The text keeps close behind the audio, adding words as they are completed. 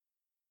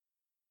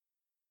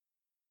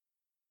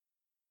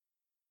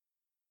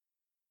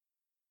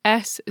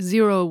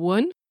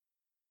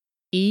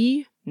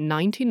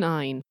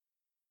S01E99.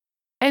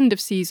 End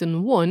of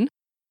Season 1,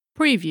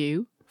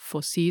 preview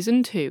for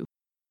Season 2.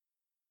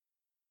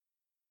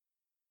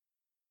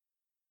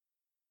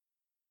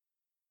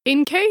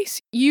 In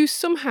case you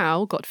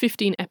somehow got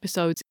 15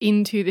 episodes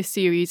into this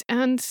series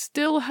and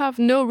still have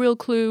no real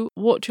clue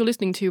what you're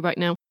listening to right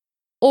now,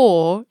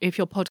 or if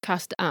your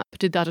podcast app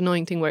did that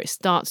annoying thing where it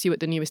starts you at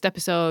the newest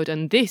episode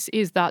and this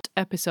is that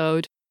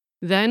episode,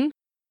 then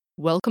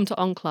welcome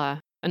to Enclair,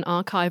 an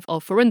archive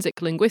of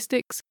forensic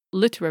linguistics,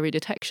 literary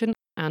detection,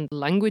 and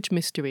language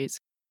mysteries.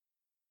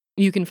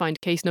 You can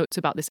find case notes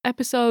about this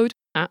episode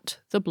at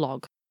the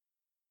blog.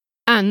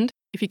 And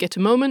if you get a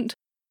moment,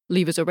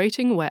 leave us a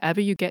rating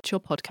wherever you get your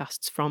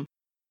podcasts from.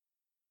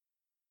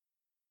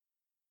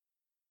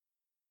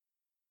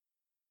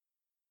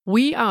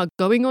 We are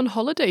going on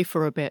holiday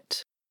for a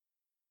bit.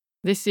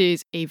 This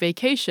is a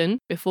vacation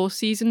before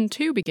Season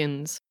 2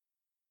 begins.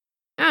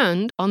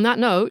 And on that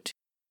note,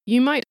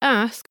 you might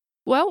ask,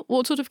 well,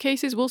 what sort of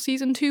cases will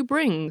Season 2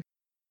 bring?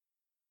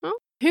 Well,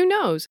 who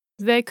knows?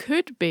 There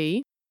could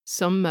be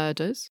some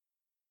murders,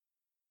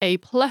 a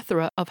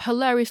plethora of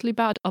hilariously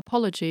bad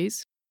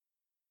apologies,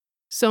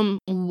 some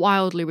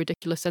wildly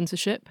ridiculous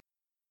censorship,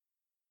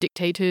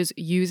 dictators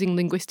using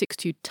linguistics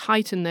to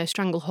tighten their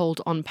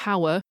stranglehold on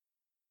power,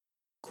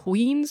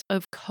 queens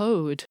of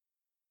code,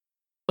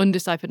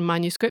 undeciphered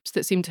manuscripts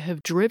that seem to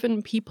have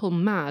driven people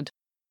mad,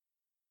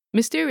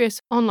 mysterious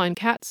online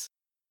cats,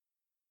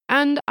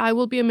 and I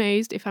will be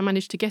amazed if I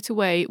manage to get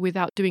away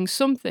without doing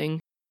something,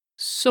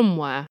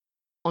 somewhere,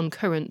 on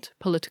current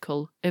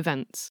political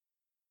events.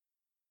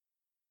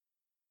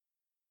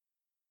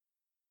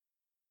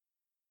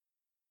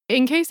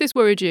 In case this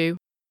worried you,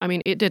 I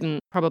mean, it didn't,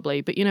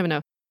 probably, but you never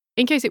know.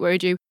 In case it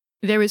worried you,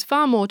 there is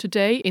far more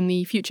today in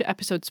the future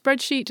episode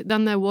spreadsheet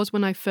than there was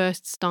when I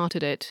first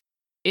started it.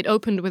 It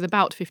opened with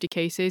about 50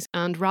 cases,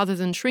 and rather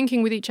than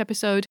shrinking with each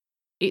episode,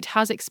 it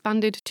has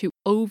expanded to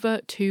over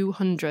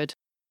 200.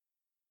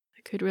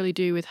 I could really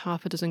do with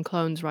half a dozen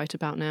clones right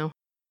about now.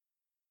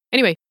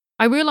 Anyway,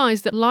 I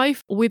realise that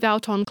life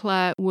without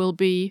Enclair will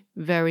be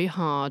very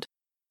hard.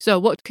 So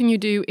what can you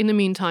do in the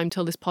meantime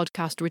till this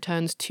podcast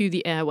returns to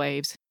the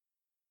airwaves?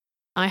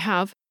 I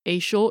have a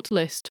short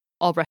list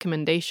of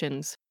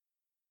recommendations.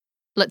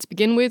 Let's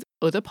begin with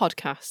other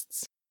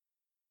podcasts.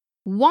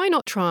 Why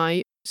not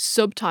try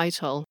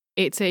Subtitle?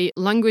 It's a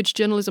language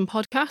journalism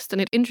podcast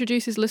and it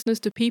introduces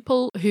listeners to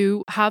people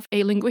who have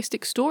a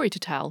linguistic story to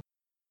tell.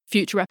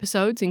 Future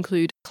episodes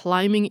include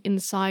climbing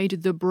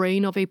inside the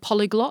brain of a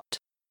polyglot,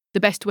 the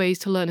best ways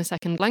to learn a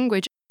second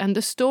language, and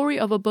the story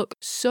of a book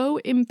so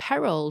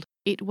imperiled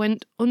it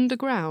went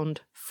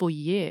underground for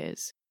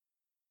years.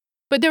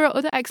 But there are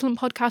other excellent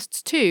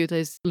podcasts too.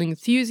 There's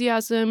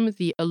Lingthusiasm,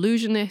 The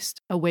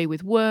Illusionist, A Way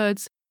with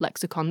Words,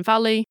 Lexicon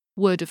Valley,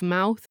 Word of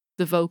Mouth,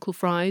 The Vocal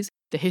Fries,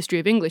 The History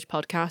of English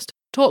podcast,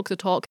 Talk the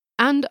Talk,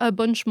 and a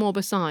bunch more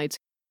besides.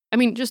 I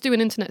mean, just do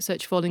an internet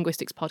search for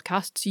linguistics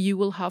podcasts, you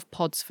will have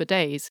pods for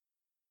days.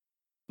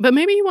 But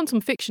maybe you want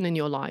some fiction in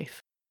your life.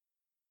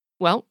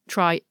 Well,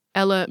 try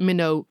Ella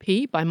Minnow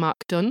P by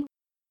Mark Dunn,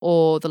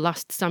 or The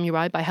Last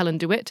Samurai by Helen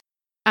DeWitt,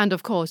 and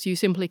of course you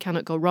simply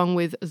cannot go wrong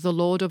with The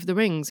Lord of the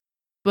Rings.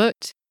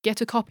 But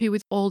get a copy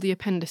with all the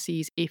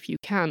appendices if you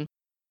can.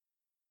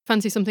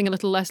 Fancy something a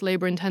little less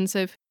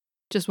labour-intensive?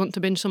 Just want to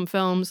binge some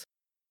films?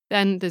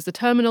 Then there's The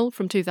Terminal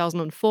from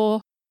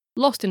 2004,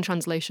 Lost in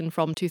Translation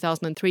from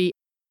 2003,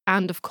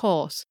 and of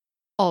course,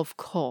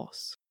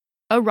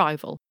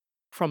 Arrival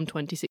from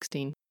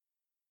 2016.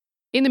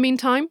 In the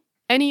meantime,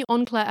 any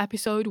Enclair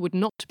episode would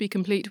not be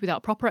complete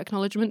without proper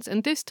acknowledgements,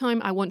 and this time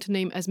I want to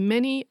name as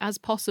many as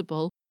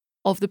possible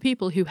of the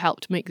people who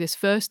helped make this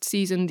first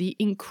season the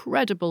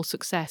incredible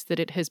success that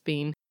it has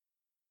been.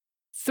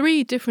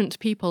 3 different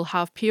people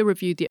have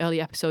peer-reviewed the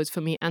early episodes for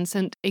me and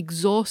sent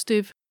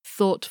exhaustive,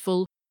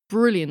 thoughtful,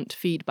 brilliant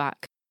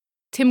feedback.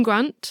 Tim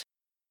Grant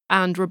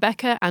and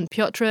Rebecca and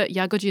Piotr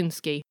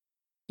Jagodziński.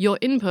 Your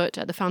input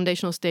at the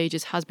foundational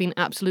stages has been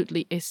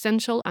absolutely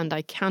essential and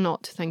I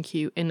cannot thank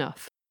you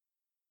enough.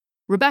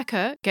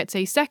 Rebecca gets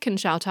a second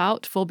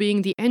shout-out for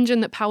being the engine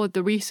that powered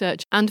the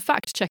research and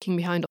fact-checking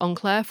behind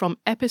Enclair from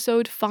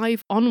episode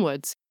 5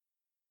 onwards.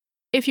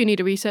 If you need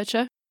a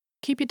researcher,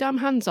 keep your damn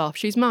hands off.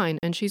 She's mine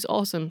and she's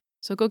awesome.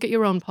 So go get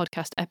your own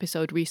podcast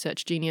episode,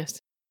 research genius.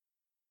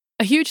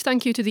 A huge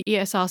thank you to the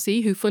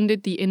ESRC who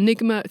funded the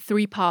Enigma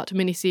 3-part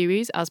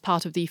miniseries as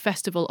part of the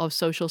Festival of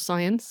Social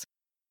Science.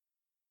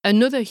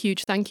 Another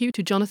huge thank you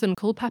to Jonathan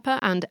Culpepper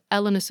and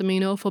Eleanor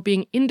Semino for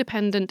being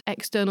independent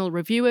external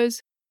reviewers,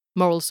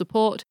 moral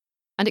support,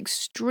 and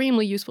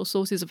extremely useful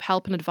sources of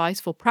help and advice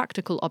for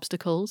practical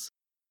obstacles.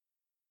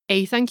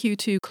 A thank you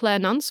to Claire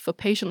Nance for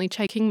patiently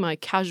taking my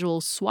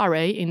casual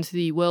soiree into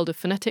the world of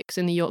phonetics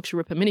in the Yorkshire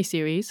Ripper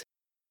miniseries.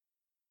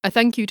 A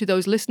thank you to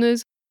those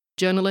listeners,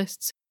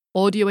 journalists,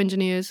 audio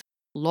engineers,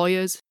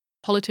 lawyers,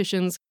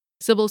 politicians,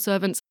 civil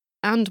servants,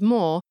 and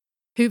more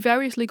who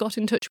variously got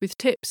in touch with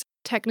tips,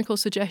 technical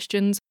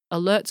suggestions,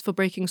 alerts for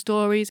breaking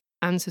stories,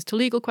 answers to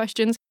legal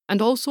questions,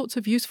 and all sorts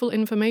of useful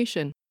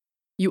information.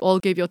 You all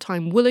gave your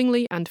time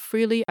willingly and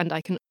freely, and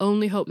I can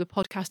only hope the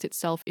podcast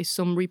itself is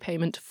some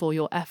repayment for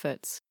your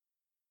efforts.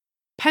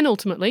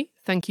 Penultimately,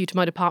 thank you to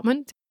my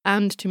department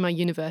and to my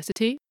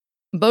university.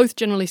 Both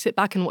generally sit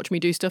back and watch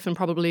me do stuff and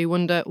probably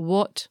wonder,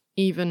 what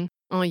even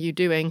are you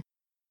doing?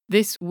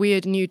 This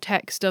weird new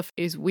tech stuff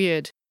is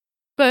weird.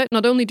 But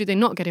not only do they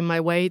not get in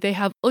my way, they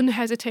have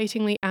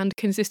unhesitatingly and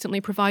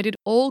consistently provided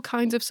all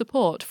kinds of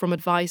support, from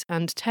advice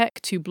and tech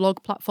to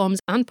blog platforms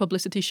and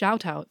publicity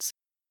shoutouts.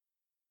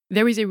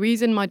 There is a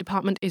reason my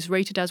department is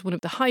rated as one of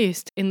the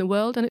highest in the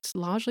world, and it's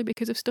largely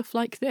because of stuff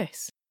like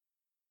this.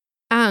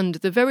 And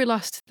the very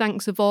last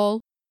thanks of all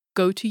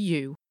go to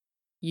you,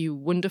 you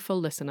wonderful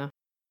listener.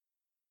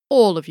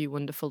 All of you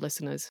wonderful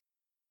listeners.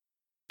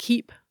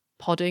 Keep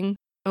podding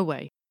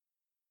away.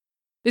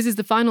 This is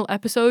the final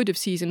episode of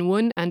Season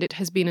 1, and it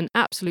has been an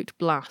absolute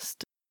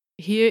blast.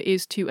 Here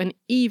is to an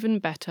even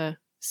better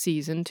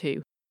Season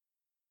 2.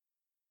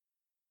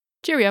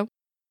 Cheerio.